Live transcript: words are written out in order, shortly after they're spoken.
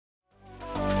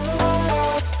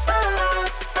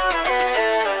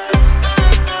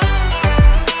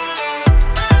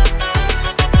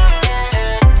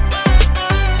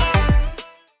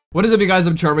What is up, you guys?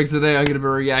 I'm Charmx. Today I'm going to be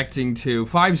reacting to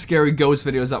 5 scary ghost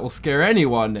videos that will scare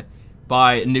anyone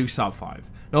by Nuke's Top 5.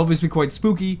 Now, obviously quite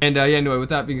spooky. And yeah, anyway, with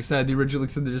that being said, the original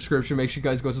link's in the description. Make sure you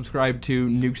guys go subscribe to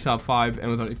Nuke's Top 5.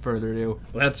 And without any further ado,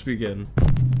 let's begin.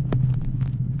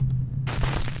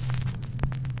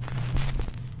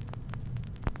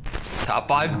 Top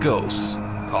 5 ghosts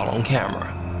caught on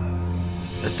camera.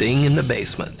 The Thing in the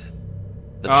Basement.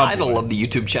 The title of the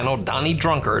YouTube channel, Donnie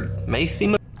Drunkard, may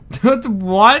seem...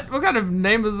 What? What kind of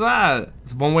name is that?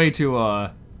 It's one way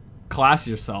to, class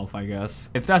yourself, I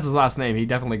guess. If that's his last name, he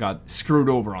definitely got screwed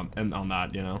over on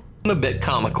that, you know? a bit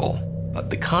comical, but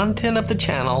the content of the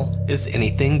channel is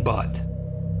anything but.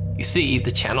 You see, the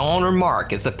channel owner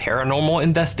Mark is a paranormal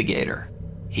investigator.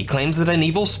 He claims that an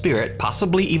evil spirit,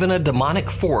 possibly even a demonic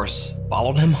force,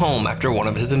 followed him home after one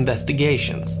of his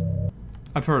investigations.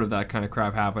 I've heard of that kind of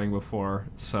crap happening before,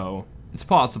 so it's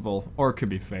possible, or it could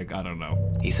be fake, I don't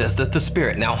know. He says that the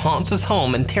spirit now haunts his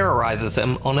home and terrorizes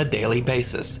him on a daily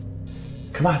basis.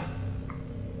 Come on.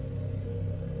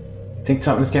 You think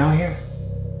something's down here?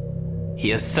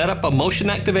 He has set up a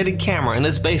motion-activated camera in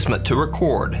his basement to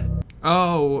record.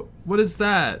 Oh, what is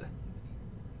that?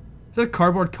 Is that a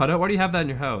cardboard cutout? Why do you have that in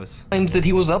your house? Claims that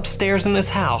he was upstairs in his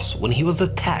house when he was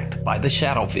attacked by the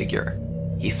shadow figure.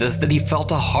 He says that he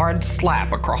felt a hard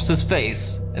slap across his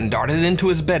face and darted into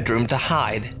his bedroom to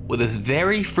hide with his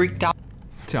very freaked out...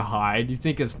 To hide? You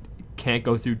think it can't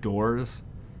go through doors?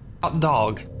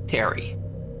 ...dog, Terry.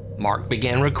 Mark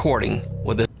began recording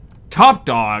with his... Top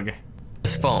dog!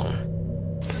 ...his phone.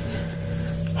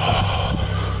 Are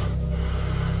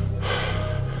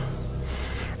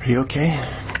you okay?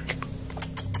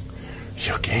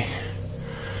 You okay?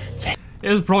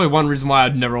 There's probably one reason why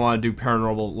I'd never want to do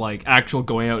paranormal, like, actual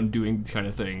going out and doing these kind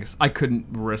of things. I couldn't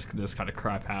risk this kind of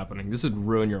crap happening. This would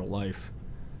ruin your life.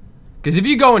 Because if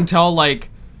you go and tell, like,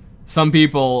 some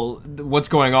people what's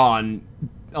going on,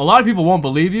 a lot of people won't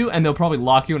believe you, and they'll probably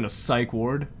lock you in a psych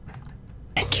ward.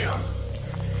 Thank you.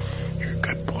 You're a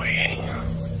good boy, eh?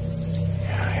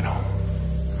 Yeah, I know.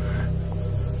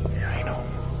 Yeah, I know.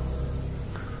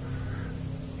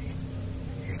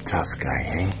 You're a tough guy,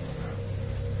 eh?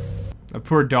 A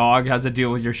poor dog has to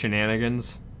deal with your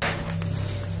shenanigans.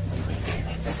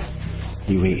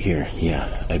 You wait here. Yeah,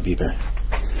 I'll be there.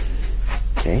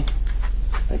 Okay?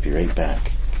 I'll be right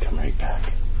back. Come right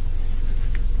back.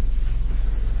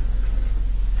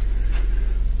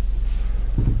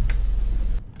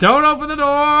 Don't open the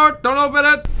door! Don't open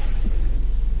it!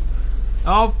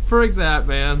 Oh, frig that,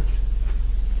 man.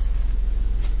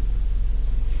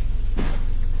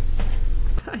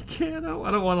 I can't. I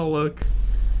don't want to look.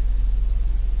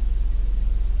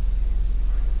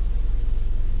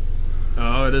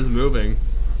 Oh, it is moving.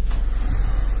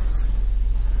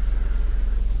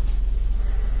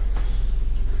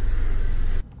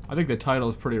 I think the title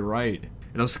is pretty right.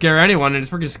 It'll scare anyone, and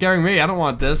it's freaking scaring me. I don't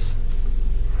want this.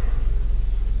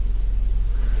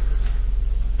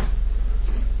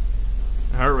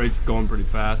 Heart rate's going pretty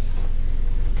fast.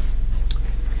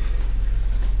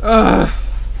 Ugh.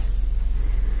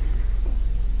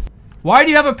 Why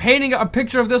do you have a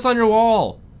picture of this on your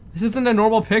wall? This isn't a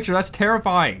normal picture. That's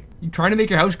terrifying. You trying to make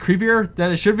your house creepier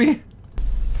than it should be?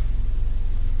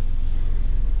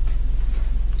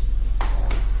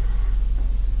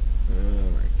 Oh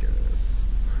my goodness.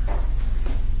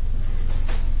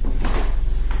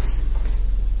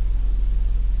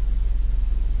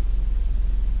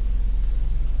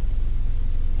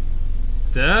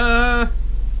 Duh.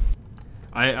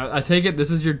 I take it this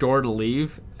is your door to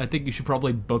leave. I think you should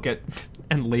probably book it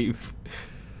and leave.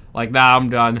 Like, nah, I'm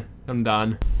done. I'm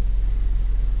done.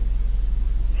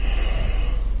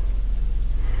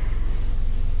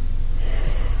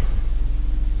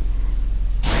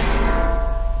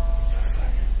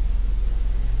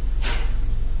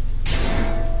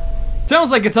 Sounds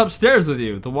like it's upstairs with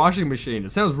you, the washing machine.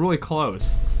 It sounds really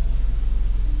close.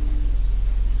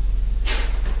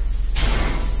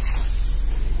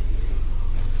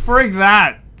 Frig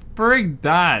that. Frig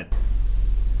that.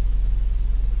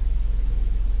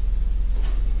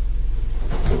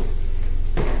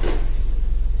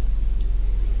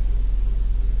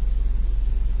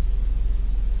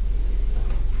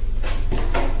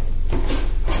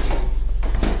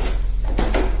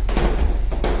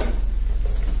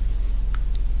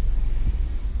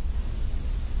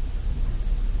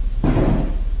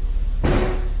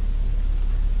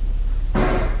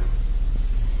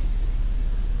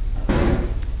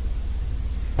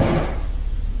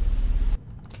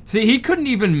 See, he couldn't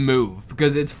even move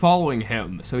because it's following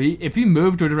him. So if he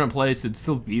moved to a different place, it'd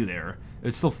still be there.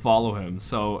 It'd still follow him.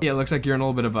 So yeah, it looks like you're in a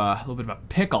little bit of a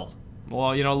pickle.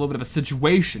 Well, you know, a little bit of a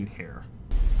situation here.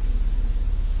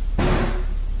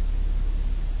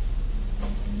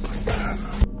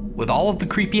 With all of the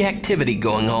creepy activity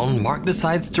going on, Mark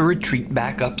decides to retreat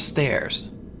back upstairs.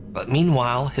 But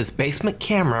meanwhile, his basement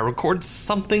camera records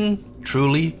something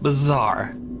truly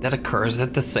bizarre that occurs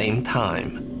at the same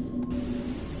time.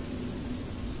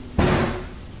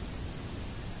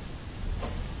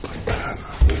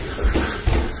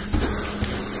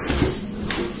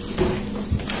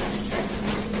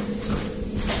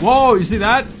 Whoa, you see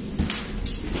that?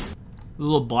 The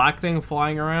little black thing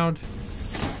flying around.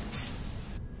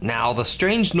 Now, the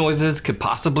strange noises could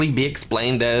possibly be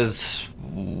explained as,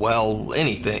 well,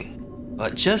 anything.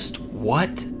 But just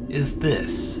what is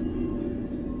this?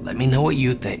 Let me know what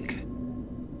you think.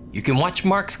 You can watch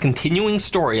Mark's continuing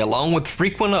story along with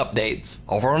frequent updates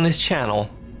over on his channel,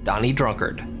 Donnie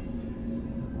Drunkard.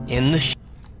 In the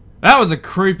That was a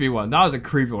creepy one. That was a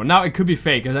creepy one. Now, it could be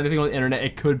fake, because anything on the internet,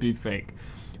 it could be fake.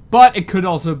 But it could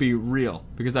also be real,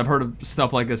 because I've heard of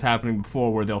stuff like this happening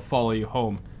before where they'll follow you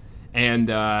home. And,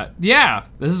 yeah,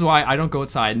 this is why I don't go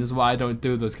outside, and this is why I don't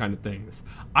do those kind of things.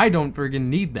 I don't friggin'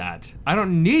 need that. I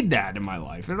don't need that in my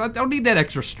life. I don't need that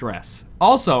extra stress.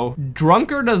 Also,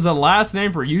 Drunkard as a last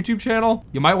name for a YouTube channel?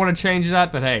 You might want to change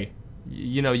that, but hey,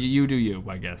 you know, you do you,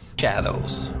 I guess.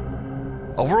 shadows.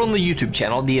 Over on the YouTube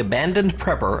channel, The Abandoned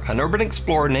Prepper, an urban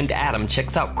explorer named Adam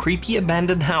checks out creepy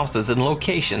abandoned houses and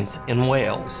locations in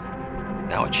Wales.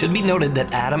 Now, it should be noted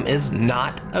that Adam is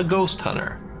not a ghost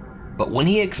hunter, but when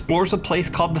he explores a place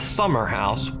called the Summer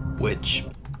House, which...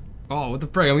 Oh, what the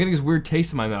frig? I'm getting this weird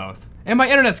taste in my mouth. And my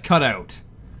internet's cut out.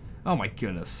 Oh my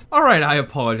goodness. Alright, I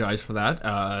apologize for that.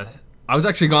 I was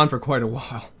actually gone for quite a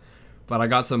while, but I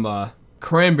got some,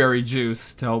 cranberry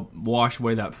juice to help wash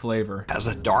away that flavor. has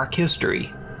a dark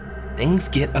history, things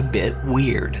get a bit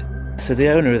weird. So the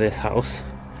owner of this house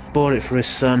bought it for his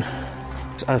son.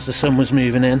 As the son was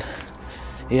moving in,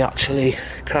 he actually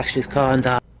crashed his car and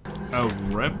died. Oh,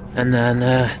 rip. And then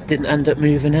didn't end up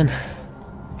moving in.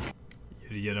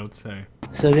 You don't say.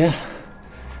 So yeah,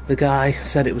 the guy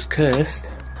said it was cursed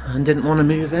and didn't want to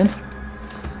move in.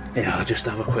 Yeah, I'll just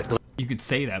have a quick look. You could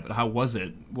say that, but how was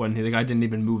it when the guy didn't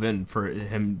even move in for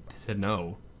him to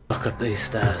know? Look up these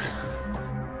stairs.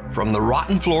 From the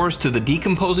rotten floors to the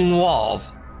decomposing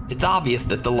walls, it's obvious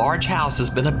that the large house has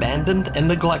been abandoned and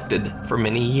neglected for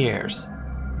many years.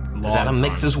 As Adam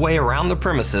makes his way around the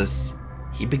premises,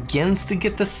 he begins to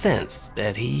get the sense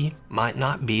that he might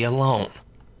not be alone.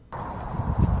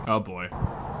 Oh boy.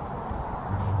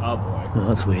 Oh boy. Oh,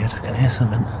 that's weird. I can hear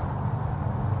something.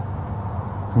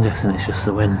 I'm guessing it's just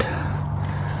the wind.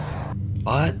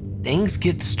 But things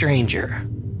get stranger.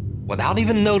 Without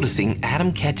even noticing,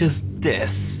 Adam catches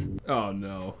this. Oh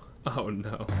no. Oh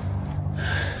no.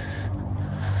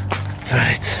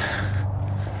 Right.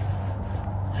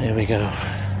 Here we go.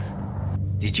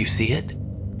 Did you see it?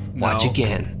 Watch No.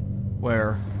 again.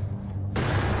 Where?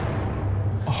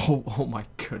 Oh my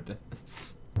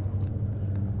goodness.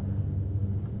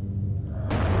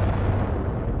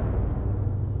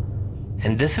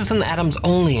 And this isn't Adam's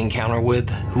only encounter with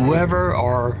whoever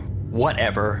or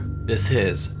whatever this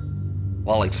is.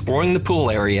 While exploring the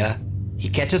pool area, he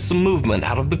catches some movement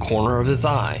out of the corner of his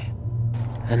eye.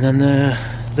 And then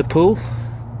the pool.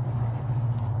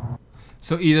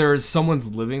 So either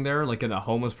someone's living there, like a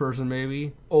homeless person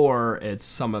maybe, or it's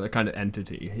some other kind of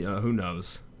entity. You know, who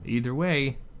knows? Either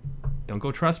way, don't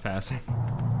go trespassing.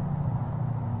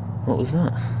 What was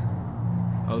that?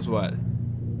 How's what?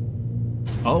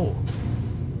 Oh.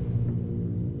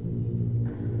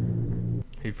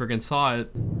 He freaking saw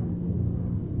it.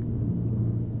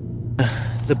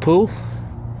 The pool?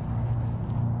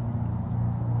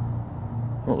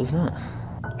 What was that?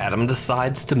 Adam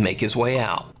decides to make his way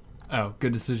out. Oh,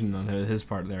 good decision on his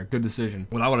part there. Good decision.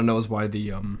 What I want to know is why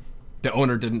the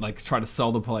owner didn't like try to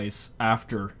sell the place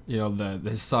after, you know,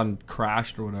 his son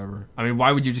crashed or whatever. I mean,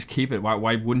 why would you just keep it?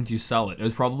 Why wouldn't you sell it? It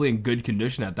was probably in good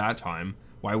condition at that time.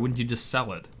 Why wouldn't you just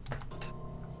sell it?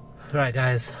 Right,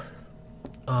 guys.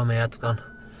 Oh, my head's gone.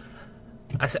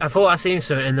 I thought I seen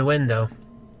something in the window,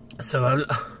 so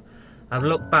I've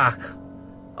looked back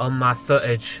on my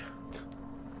footage,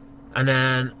 and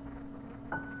then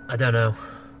I don't know.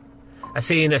 I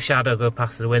seen a shadow go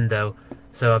past the window,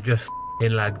 so I've just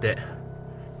f***ing legged it.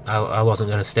 I wasn't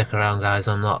gonna stick around, guys.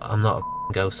 I'm not a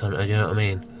ghost hunter. You know what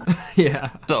I mean? Yeah.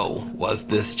 So, was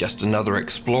this just another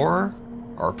explorer?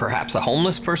 Or perhaps a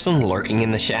homeless person lurking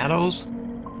in the shadows?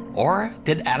 Or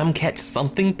did Adam catch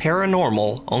something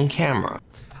paranormal on camera?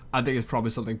 I think it's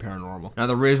probably something paranormal. Now,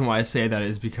 the reason why I say that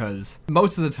is because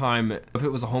most of the time, if it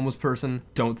was a homeless person,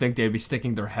 don't think they'd be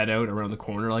sticking their head out around the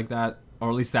corner like that, or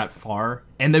at least that far.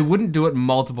 And they wouldn't do it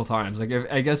multiple times.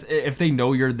 Like, I guess if they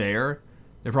know you're there,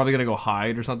 They're probably gonna go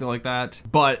hide or something like that.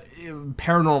 But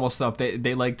paranormal stuff,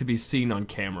 they like to be seen on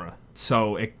camera.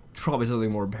 So it's probably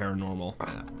something more paranormal.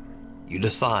 You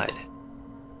decide.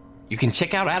 You can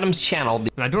check out Adam's channel.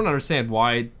 And I don't understand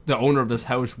why the owner of this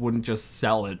house wouldn't just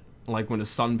sell it, like when his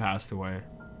son passed away.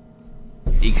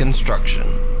 Deconstruction.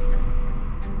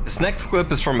 This next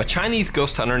clip is from a Chinese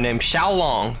ghost hunter named Xiao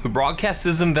Long, who broadcasts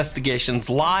his investigations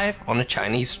live on a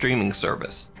Chinese streaming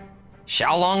service.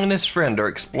 Xiao Long and his friend are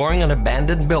exploring an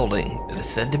abandoned building that is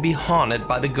said to be haunted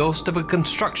by the ghost of a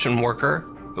construction worker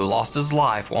who lost his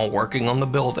life while working on the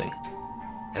building.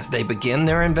 As they begin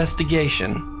their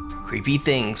investigation, creepy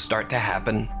things start to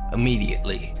happen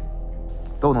immediately.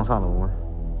 都能上楼吗？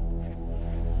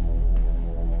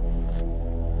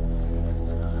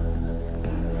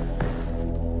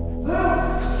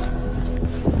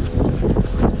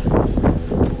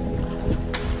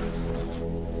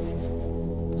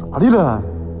 咋的了？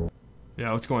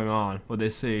 Yeah, what's going on? What'd they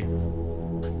see?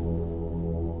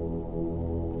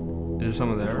 Is there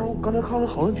someone there? 我刚才看着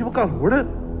好像鸡巴干活的。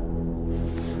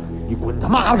你滚他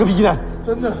妈了个逼的！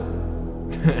真的。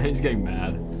He's getting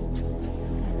mad.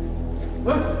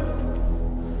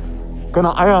 搁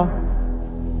哪呀？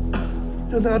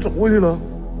让大家走过去了。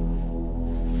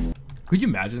 Could you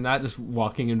imagine that? Just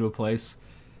walking into a place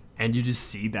and you just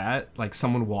see that? Like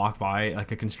someone walk by,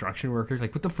 like a construction worker.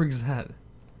 Like, what the frick is that?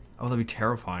 Oh, that'd be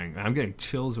terrifying. I'm getting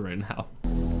chills right now.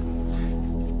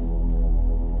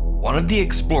 One of the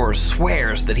explorers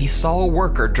swears that he saw a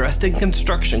worker dressed in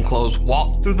construction clothes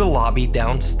walk through the lobby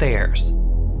downstairs.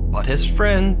 But his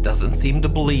friend doesn't seem to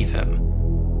believe him.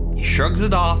 He shrugs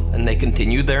it off and they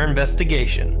continue their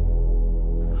investigation.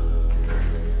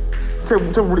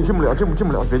 这屋里进不了，进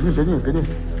不了，别进。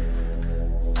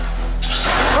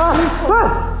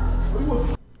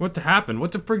What happened?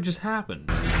 What the frick just happened?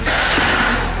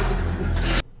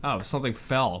 Oh, something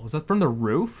fell. Was that from the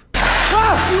roof?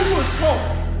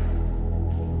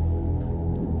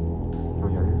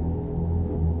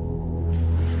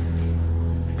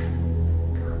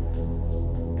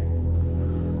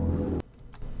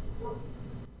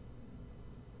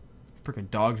 Freaking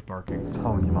dogs barking.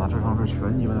 操你妈！这上边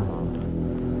全鸡巴那啥，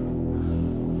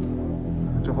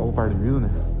正好我摆驴子呢。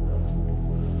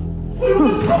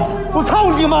我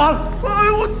操你妈！哎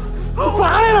呦我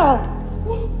咋来了？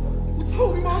我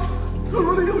操你妈！厕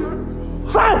所里有人！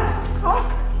在啊！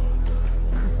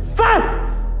在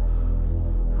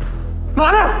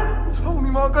哪呢？我操你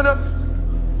妈！搁这！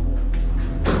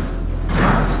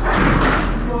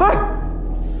哎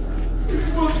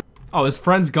Oh, his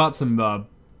friend's got some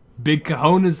big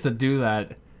cojones to do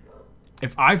that.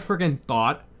 If I freaking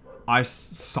thought I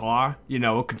saw, you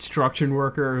know, a construction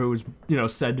worker who was, you know,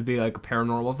 said to be like a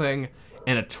paranormal thing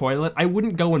in a toilet, I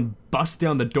wouldn't go and bust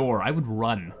down the door. I would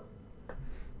run.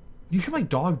 You hear my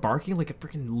dog barking like a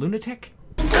freaking lunatic?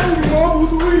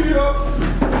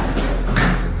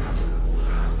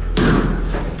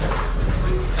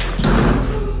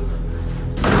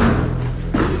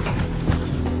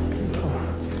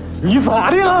 你咋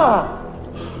的了？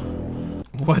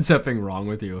 What's effing wrong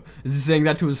with you? Is he saying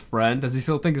that to his friend? Does he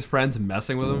still think his friend's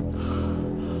messing with him?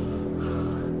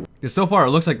 Because so far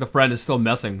it looks like the friend is still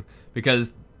messing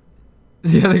because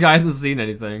the other guy hasn't seen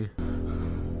anything.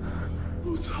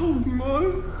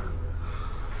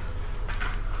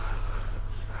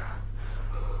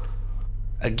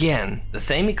 Again, the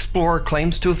same explorer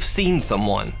claims to have seen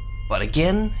someone, but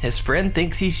again, his friend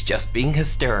thinks he's just being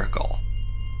hysterical.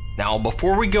 Now,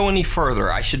 before we go any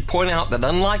further, I should point out that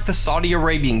unlike the Saudi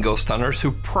Arabian ghost hunters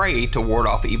who pray to ward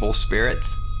off evil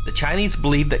spirits, the Chinese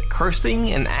believe that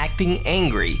cursing and acting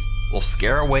angry will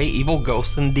scare away evil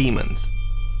ghosts and demons.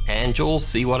 And you'll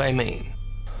see what I mean.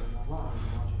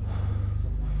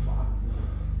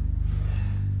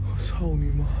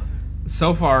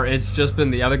 So far, it's just been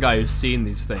the other guy who's seen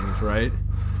these things, right?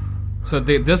 So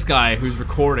this guy who's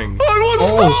recording.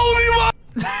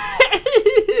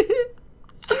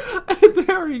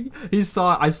 There he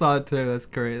saw it. I saw it too. That's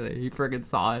crazy. He freaking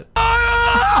saw it.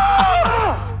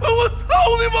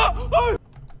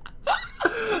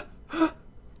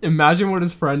 Imagine what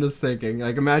his friend is thinking.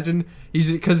 Like, imagine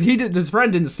because his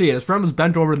friend didn't see it. His friend was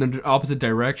bent over in the opposite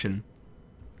direction.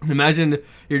 Imagine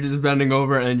you're just bending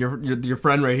over and your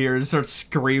friend right here just starts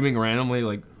screaming randomly.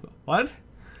 Like, what?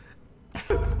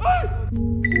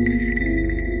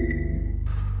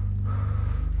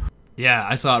 Yeah,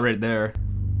 I saw it right there.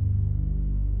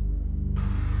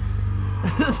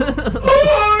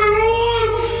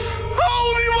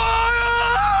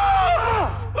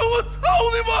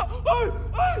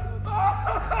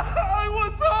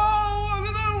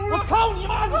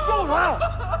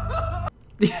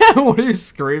 Yeah, what are you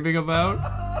screaming about?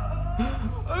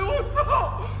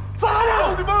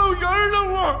 操你妈！有人呢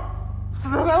我！死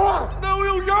人了！哪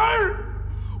有人？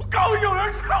我告诉你有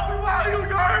人！操你妈！有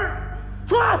人！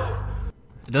出来！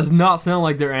 It does not sound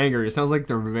like they're angry. It sounds like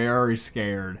they're very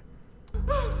scared.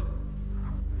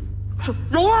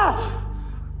 有啊！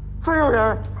真有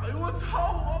人！哎呦我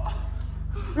操我！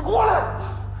你过来！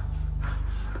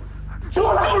出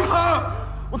来！就是他！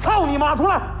我操你妈！出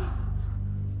来！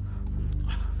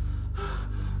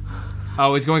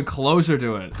 Oh, he's going closer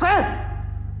to it. 谁？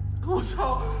我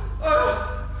操！哎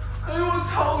呦我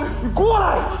操你！你过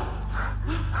来！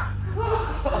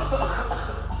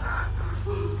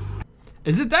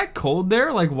 Is it that cold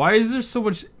there? Like, why is there so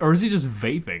much? Or is he just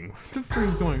vaping? What the freak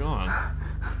is going on?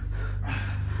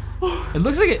 It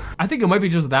looks like it. I think it might be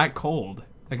just that cold.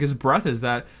 Like his breath is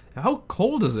that. How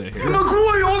cold is it here?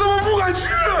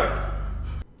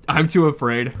 I'm too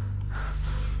afraid.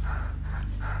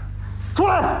 出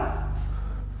来！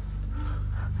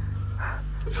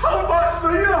操你妈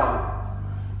谁呀？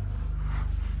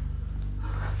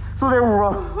是这屋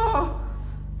吗？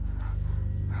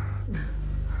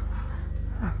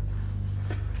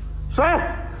谁？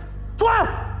出来！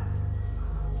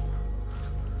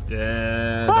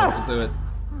 Yeah, don't do it.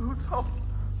 我操！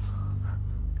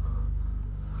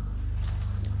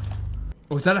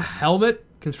 Was that a helmet?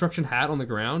 Construction hat on the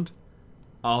ground?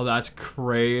 Oh, that's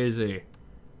crazy.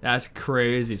 That's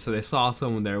crazy. So they saw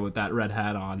someone there with that red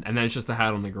hat on, and then it's just the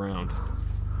hat on the ground.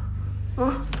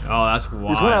 Oh, that's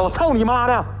你出来！我 wild. 操你妈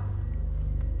的！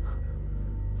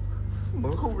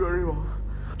门后边是吧？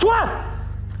出来！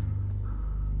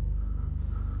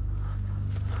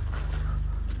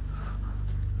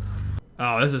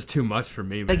 Oh, this is too much for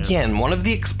me, man. Again, one of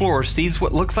the explorers sees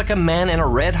what looks like a man in a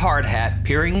red hard hat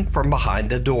peering from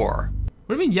behind a door.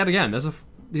 What do you mean yet again?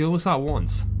 You only saw it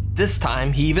once. This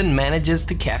time, he even manages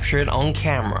to capture it on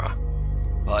camera.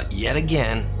 But yet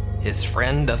again, his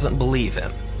friend doesn't believe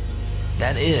him.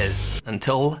 That is,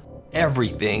 until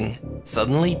everything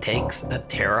suddenly takes a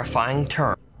terrifying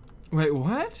turn. Wait,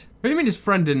 what? What do you mean his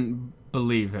friend didn't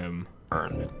believe him?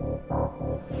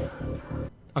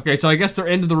 Okay, so I guess they're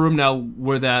into the room now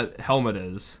where that helmet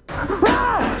is.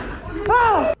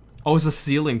 Oh, it's the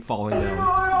ceiling falling down.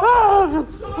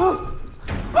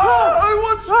 哎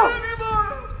我去你妈！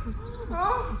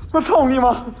我操你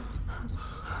妈！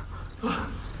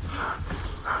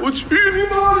我去你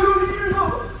妈！有你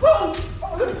妈！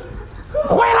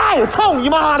回来！操你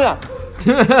妈的！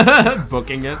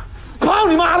 Booking it. 操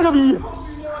你妈了个逼！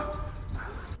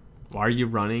 Why are you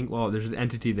running? Well, there's an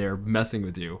entity there messing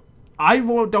with you.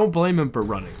 Don't blame him for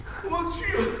running. 我去！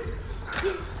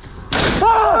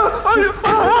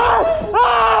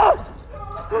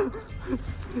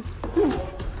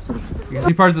 You can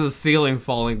see parts of the ceiling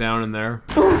falling down in there.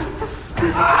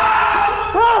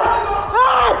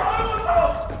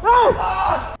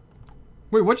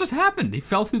 Wait, what just happened? He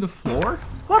fell through the floor?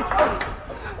 Oh,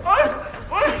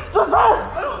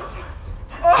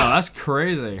 that's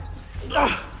crazy.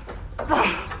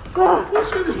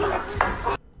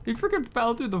 He freaking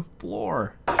fell through the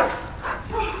floor.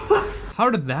 How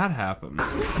did that happen?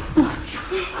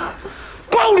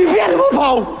 告你别他妈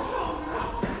跑！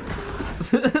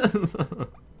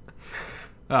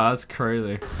 Oh, that's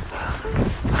crazy.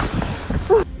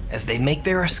 As they make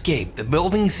their escape, the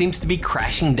building seems to be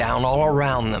crashing down all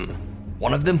around them.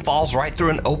 One of them falls right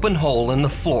through an open hole in the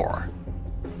floor.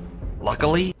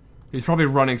 Luckily, He's probably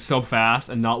running so fast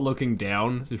and not looking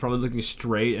down. So he's probably looking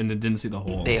straight and didn't see the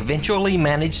hole. they eventually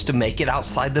managed to make it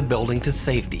outside the building to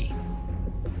safety.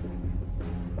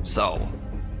 So,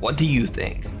 what do you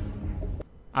think?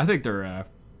 I think they're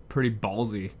pretty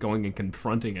ballsy going and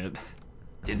confronting it.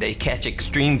 Did they catch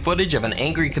extreme footage of an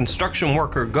angry construction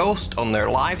worker ghost on their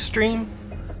live stream?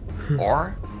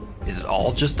 Or is it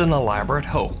all just an elaborate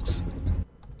hoax?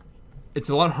 It's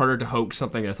a lot harder to hoax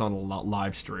something that's on a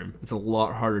live stream. It's a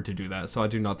lot harder to do that, so I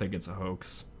do not think it's a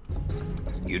hoax.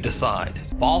 You decide.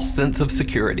 False sense of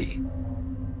security.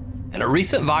 In a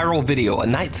recent viral video, a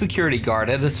night security guard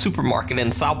at a supermarket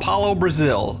in Sao Paulo,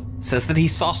 Brazil, says that he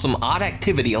saw some odd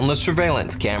activity on the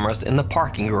surveillance cameras in the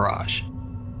parking garage.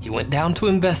 He went down to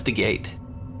investigate,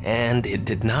 and it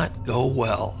did not go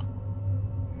well.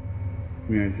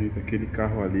 Minha gente, aquele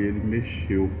carro ali, ele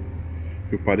mexeu.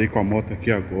 Eu parei com a moto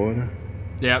aqui agora.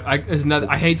 Yeah, I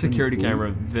hate security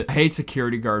I hate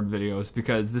security guard videos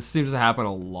because this seems to happen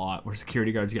a lot where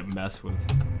security guards get messed with.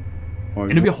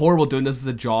 And it'd be horrible doing this as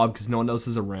a job because no one else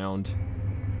is around.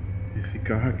 Esse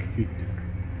carro aqui.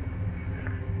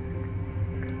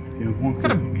 Tem alguma What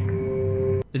kind of...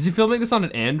 Is he filming this on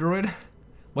an Android?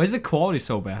 Why is the quality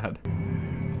so bad?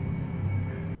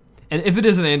 And if it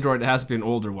is an Android, it has to be an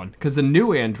older one. Because the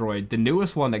new Android, the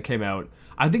newest one that came out,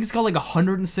 I think it's got like a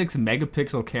 106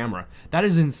 megapixel camera. That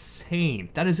is insane.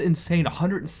 That is insane.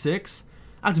 106?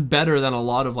 That's better than a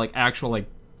lot of like actual like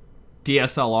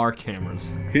DSLR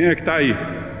cameras. Quem é que tá aí?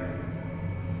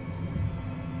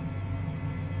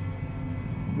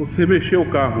 Você mexeu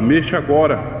o carro, mexa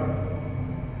agora.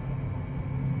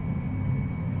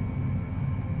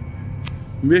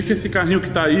 Mexa esse carrinho que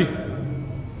tá aí.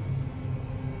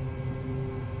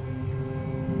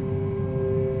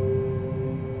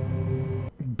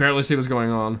 Barely see what's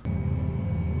going on.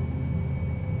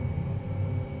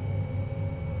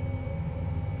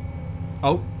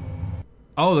 Oh.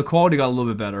 Oh, the quality got a little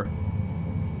bit better.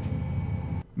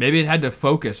 Maybe it had to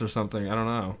focus or something. I don't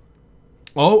know.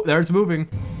 Oh, there it's moving.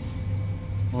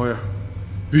 Olha.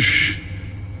 Vixe.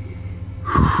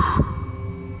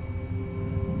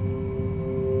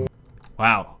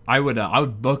 Wow, I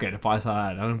would book it if I saw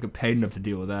that. I don't get paid enough to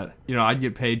deal with that. You know, I'd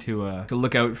get paid to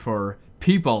look out for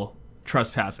people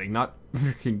trespassing, not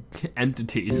freaking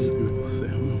entities.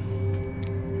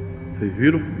 Vocês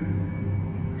viram?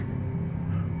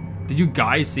 Did you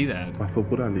guys see that? Passou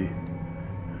por ali.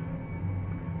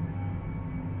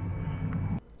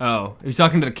 Oh, he's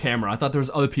talking to the camera. I thought there was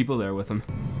other people there with him.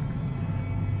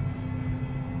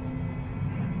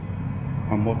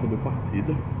 A moto deu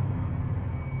partida.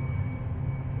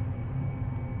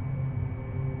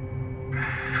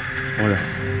 Olha.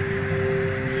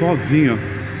 Sozinha.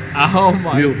 Oh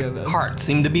my goodness. Carts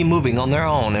seem to be moving on their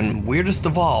own, and weirdest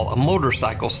of all, a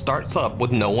motorcycle starts up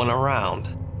with no one around.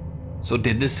 So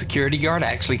did this security guard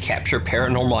actually capture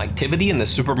paranormal activity in the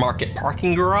supermarket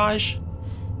parking garage?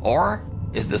 Or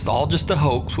is this all just a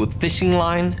hoax with fishing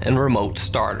line and remote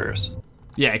starters?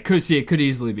 Yeah, it could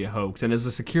easily be a hoax. And as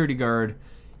a security guard,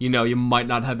 you know, you might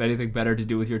not have anything better to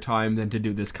do with your time than to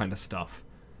do this kind of stuff.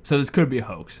 So this could be a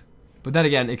hoax. But then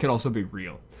again, it could also be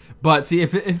real. But see,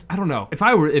 if I don't know, if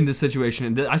I were in this situation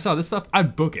and I saw this stuff,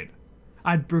 I'd book it.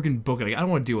 I'd freaking book it. Like, I don't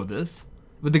want to deal with this.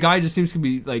 But the guy just seems to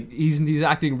be like he's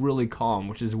acting really calm,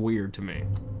 which is weird to me.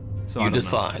 So you I don't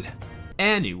decide. know.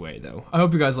 Anyway, though, I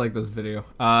hope you guys like this video.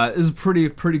 This is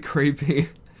pretty creepy.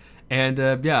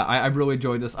 And yeah, I really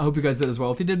enjoyed this. I hope you guys did as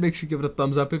well. If you did, make sure you give it a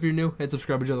thumbs up. If you're new, hit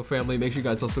subscribe to the family. Make sure you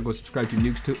guys also go subscribe to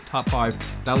Nuke's Top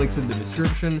 5. That link's in the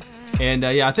description. And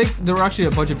yeah, I think there were actually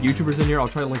a bunch of YouTubers in here. I'll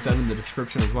try to link them in the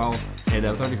description as well. And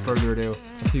without any further ado,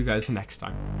 I'll see you guys next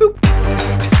time. Boop!